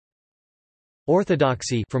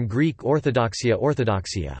Orthodoxy, from Greek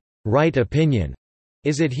orthodoxia, right opinion,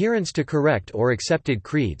 is adherence to correct or accepted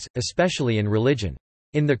creeds, especially in religion.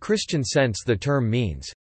 In the Christian sense, the term means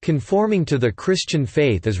conforming to the Christian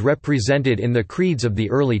faith as represented in the creeds of the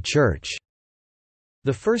early Church.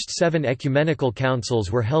 The first 7 ecumenical councils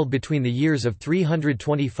were held between the years of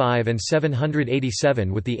 325 and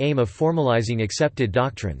 787 with the aim of formalizing accepted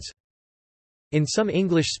doctrines. In some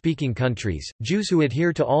English-speaking countries, Jews who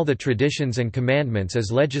adhere to all the traditions and commandments as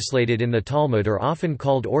legislated in the Talmud are often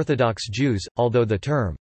called Orthodox Jews, although the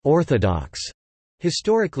term «Orthodox»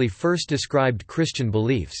 historically first described Christian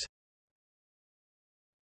beliefs.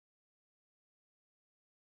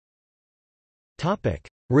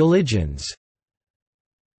 Religions.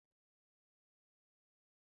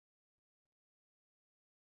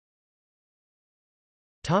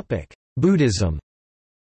 Buddhism.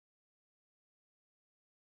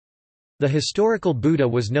 The historical Buddha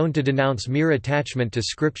was known to denounce mere attachment to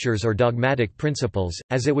scriptures or dogmatic principles,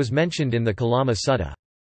 as it was mentioned in the Kalama Sutta.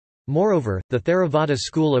 Moreover, the Theravada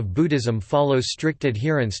school of Buddhism follows strict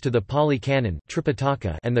adherence to the Pali Canon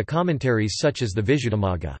Tripitaka and the commentaries such as the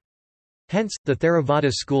Visuddhimagga. Hence, the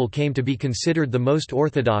Theravada school came to be considered the most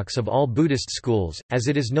orthodox of all Buddhist schools, as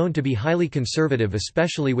it is known to be highly conservative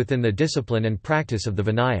especially within the discipline and practice of the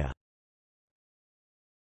Vinaya.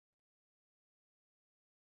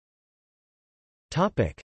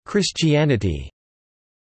 Christianity.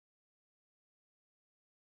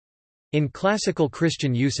 In classical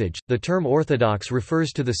Christian usage, the term Orthodox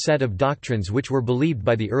refers to the set of doctrines which were believed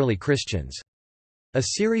by the early Christians. A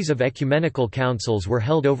series of ecumenical councils were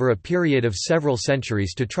held over a period of several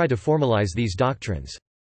centuries to try to formalize these doctrines.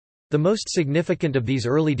 The most significant of these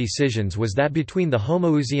early decisions was that between the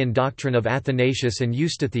Homoousian doctrine of Athanasius and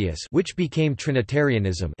Eustathius, which became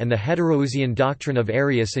Trinitarianism, and the Heteroousian doctrine of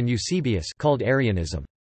Arius and Eusebius, called Arianism.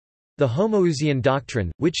 The Homoousian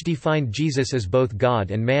doctrine, which defined Jesus as both God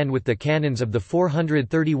and man with the canons of the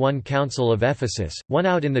 431 Council of Ephesus, won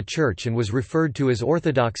out in the Church and was referred to as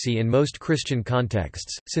orthodoxy in most Christian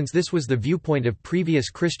contexts, since this was the viewpoint of previous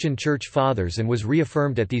Christian Church Fathers and was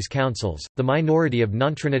reaffirmed at these councils. The minority of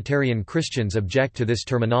non-Trinitarian Christians object to this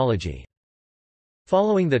terminology.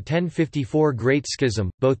 Following the 1054 Great Schism,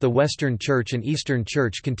 both the Western Church and Eastern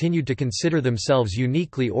Church continued to consider themselves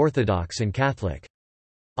uniquely Orthodox and Catholic.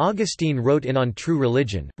 Augustine wrote in On True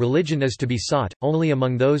Religion, "Religion is to be sought, only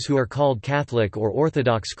among those who are called Catholic or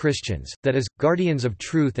Orthodox Christians, that is, guardians of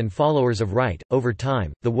truth and followers of right." Over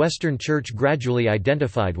time, the Western Church gradually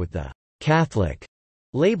identified with the Catholic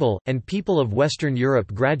label, and people of Western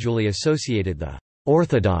Europe gradually associated the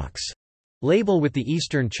Orthodox label with the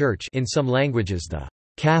Eastern Church. In some languages the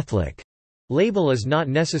Catholic label is not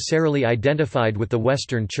necessarily identified with the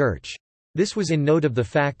Western Church. This was in note of the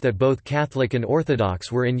fact that both Catholic and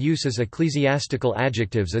Orthodox were in use as ecclesiastical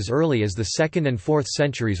adjectives as early as the 2nd and 4th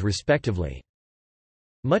centuries respectively.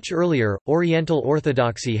 Much earlier, Oriental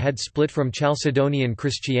Orthodoxy had split from Chalcedonian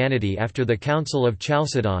Christianity after the Council of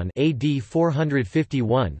Chalcedon AD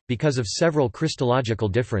 451, because of several Christological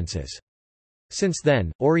differences. Since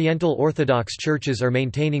then, Oriental Orthodox churches are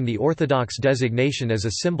maintaining the Orthodox designation as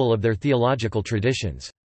a symbol of their theological traditions.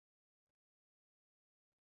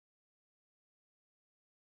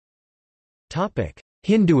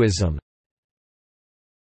 Hinduism.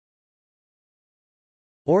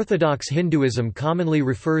 Orthodox Hinduism commonly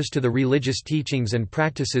refers to the religious teachings and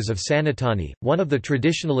practices of Sanatani, one of the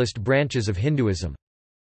traditionalist branches of Hinduism.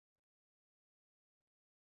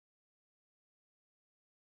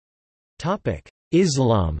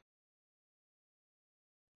 Islam.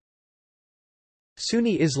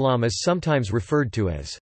 Sunni Islam is sometimes referred to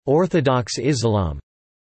as Orthodox Islam.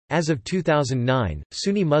 As of 2009,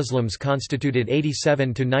 Sunni Muslims constituted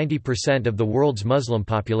 87 to 90% of the world's Muslim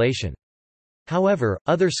population. However,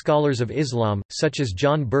 other scholars of Islam, such as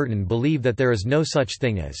John Burton, believe that there is no such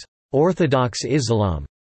thing as Orthodox Islam.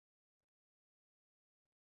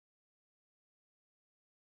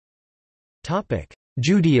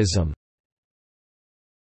 Judaism.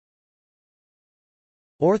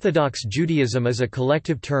 Orthodox Judaism is a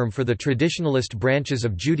collective term for the traditionalist branches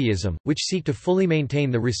of Judaism, which seek to fully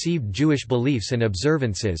maintain the received Jewish beliefs and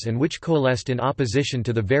observances and which coalesced in opposition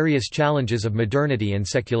to the various challenges of modernity and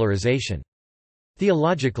secularization.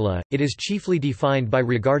 Theologically, it is chiefly defined by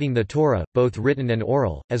regarding the Torah, both written and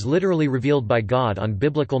oral, as literally revealed by God on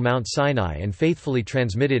biblical Mount Sinai and faithfully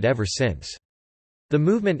transmitted ever since. The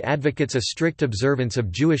movement advocates a strict observance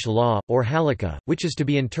of Jewish law, or halakha, which is to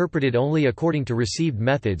be interpreted only according to received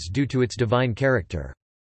methods due to its divine character.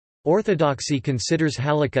 Orthodoxy considers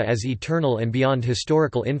halakha as eternal and beyond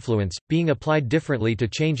historical influence, being applied differently to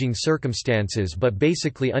changing circumstances but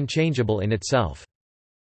basically unchangeable in itself.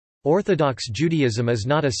 Orthodox Judaism is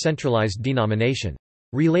not a centralized denomination.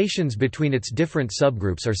 Relations between its different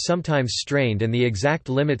subgroups are sometimes strained and the exact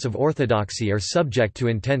limits of orthodoxy are subject to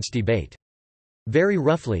intense debate. Very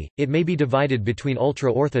roughly, it may be divided between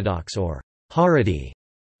ultra-Orthodox or Haredi,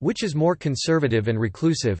 which is more conservative and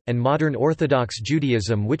reclusive, and modern Orthodox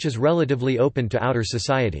Judaism, which is relatively open to outer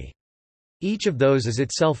society. Each of those is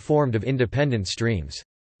itself formed of independent streams.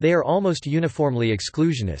 They are almost uniformly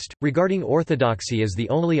exclusionist, regarding orthodoxy as the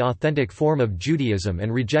only authentic form of Judaism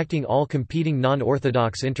and rejecting all competing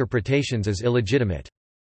non-orthodox interpretations as illegitimate.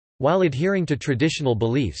 While adhering to traditional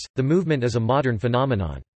beliefs, the movement is a modern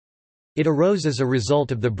phenomenon. It arose as a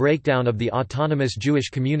result of the breakdown of the autonomous Jewish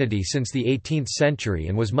community since the 18th century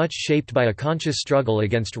and was much shaped by a conscious struggle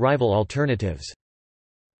against rival alternatives.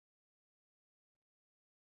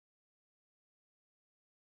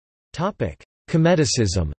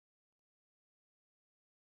 Kemeticism.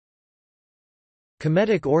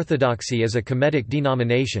 Kemetic Orthodoxy is a Kemetic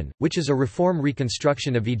denomination, which is a reform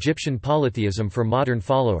reconstruction of Egyptian polytheism for modern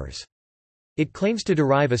followers. It claims to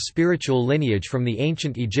derive a spiritual lineage from the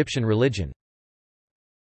ancient Egyptian religion.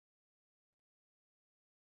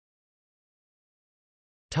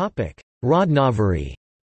 Rodnovery.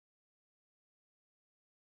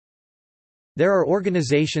 There are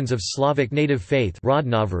organizations of Slavic native faith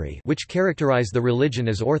Rodnovery which characterize the religion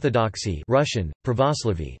as Orthodoxy Russian,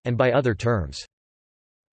 Pravoslavy, and by other terms.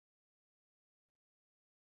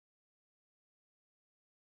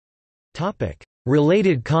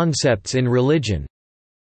 Related concepts in religion.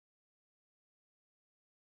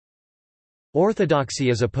 Orthodoxy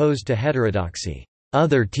is opposed to heterodoxy,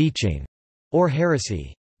 other teaching, or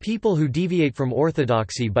heresy. People who deviate from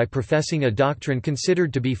orthodoxy by professing a doctrine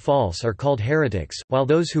considered to be false are called heretics, while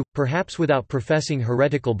those who, perhaps without professing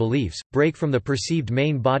heretical beliefs, break from the perceived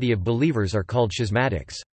main body of believers are called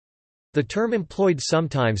schismatics. The term employed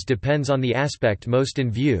sometimes depends on the aspect most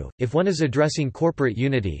in view. If one is addressing corporate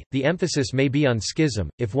unity, the emphasis may be on schism;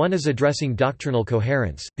 if one is addressing doctrinal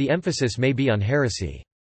coherence, the emphasis may be on heresy.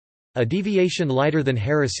 A deviation lighter than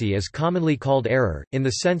heresy is commonly called error, in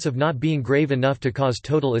the sense of not being grave enough to cause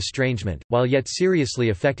total estrangement, while yet seriously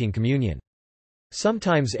affecting communion.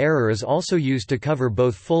 Sometimes error is also used to cover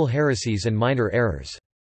both full heresies and minor errors.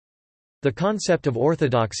 The concept of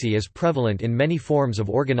orthodoxy is prevalent in many forms of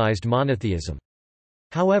organized monotheism.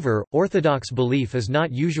 However, orthodox belief is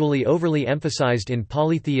not usually overly emphasized in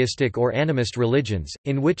polytheistic or animist religions,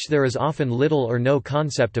 in which there is often little or no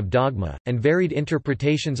concept of dogma, and varied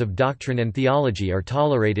interpretations of doctrine and theology are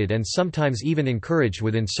tolerated and sometimes even encouraged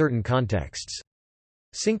within certain contexts.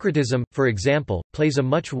 Syncretism, for example, plays a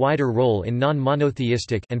much wider role in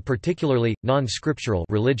non-monotheistic and particularly, non-scriptural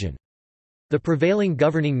religion. The prevailing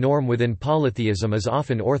governing norm within polytheism is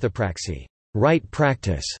often orthopraxy, right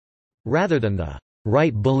practice, rather than the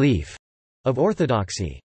right belief of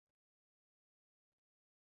orthodoxy.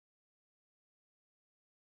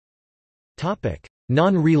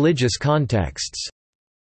 Non-religious contexts.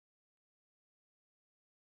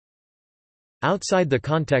 Outside the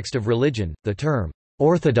context of religion, the term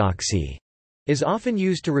orthodoxy is often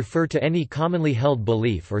used to refer to any commonly held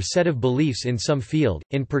belief or set of beliefs in some field,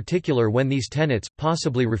 in particular when these tenets,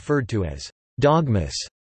 possibly referred to as dogmas,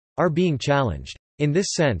 are being challenged. In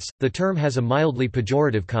this sense, the term has a mildly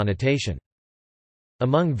pejorative connotation.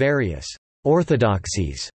 Among various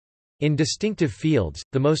orthodoxies in distinctive fields,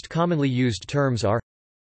 the most commonly used terms are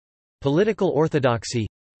political orthodoxy,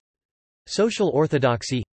 social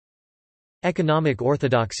orthodoxy, economic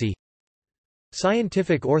orthodoxy,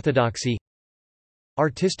 scientific orthodoxy,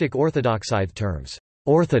 artistic orthodoxy. The terms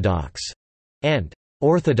orthodox and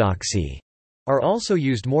orthodoxy are also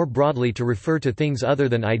used more broadly to refer to things other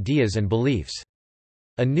than ideas and beliefs.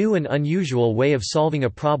 A new and unusual way of solving a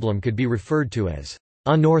problem could be referred to as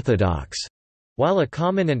unorthodox, while a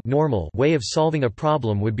common and normal way of solving a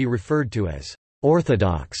problem would be referred to as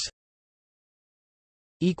orthodox.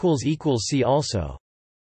 See also